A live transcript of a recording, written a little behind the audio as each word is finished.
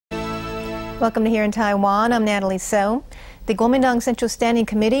Welcome to Here in Taiwan. I'm Natalie So. The Kuomintang Central Standing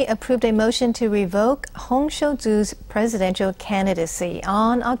Committee approved a motion to revoke Hung Hsiu-chu's presidential candidacy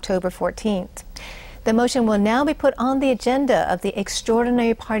on October 14th. The motion will now be put on the agenda of the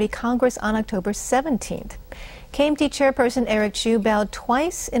Extraordinary Party Congress on October 17th. KMT Chairperson Eric Chu bowed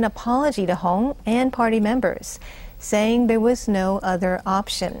twice in apology to Hung and party members, saying there was no other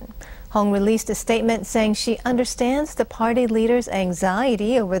option. Hung released a statement saying she understands the party leader's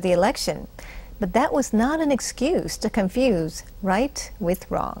anxiety over the election, but that was not an excuse to confuse right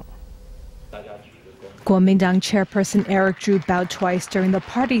with wrong. Kuomintang Chairperson Eric Chu bowed twice during the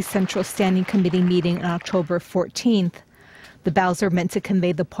party's Central Standing Committee meeting on October 14th. The bows are meant to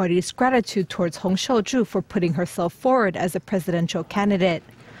convey the party's gratitude towards Hung Hsiu-chu for putting herself forward as a presidential candidate.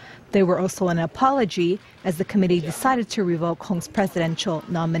 They were also an apology as the committee decided to revoke Hung's presidential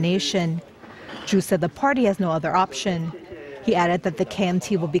nomination. Chu said the party has no other option. He added that the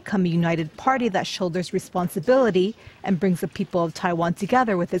KMT will become a united party that shoulders responsibility and brings the people of Taiwan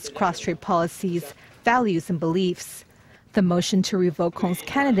together with its cross-strait policies, values, and beliefs. The motion to revoke Hung's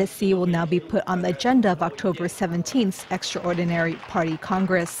candidacy will now be put on the agenda of October 17th's Extraordinary Party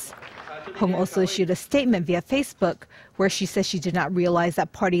Congress. Hung also issued a statement via Facebook where she says she did not realize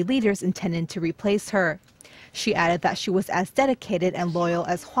that party leaders intended to replace her. She added that she was as dedicated and loyal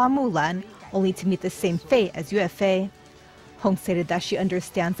as Hua Mulan, only to meet the same fate as UFA. Hung stated that she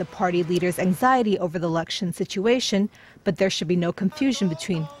understands the party leader's anxiety over the election situation, but there should be no confusion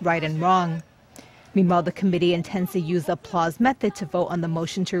between right and wrong. Meanwhile, the committee intends to use the applause method to vote on the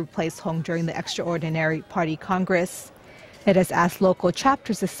motion to replace Hung during the Extraordinary Party Congress. It has asked local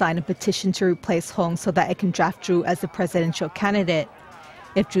chapters to sign a petition to replace Hung so that it can draft Chu as the presidential candidate.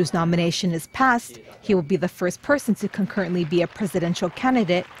 If Chu's nomination is passed, he will be the first person to concurrently be a presidential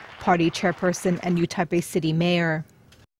candidate, party chairperson, and New Taipei City mayor.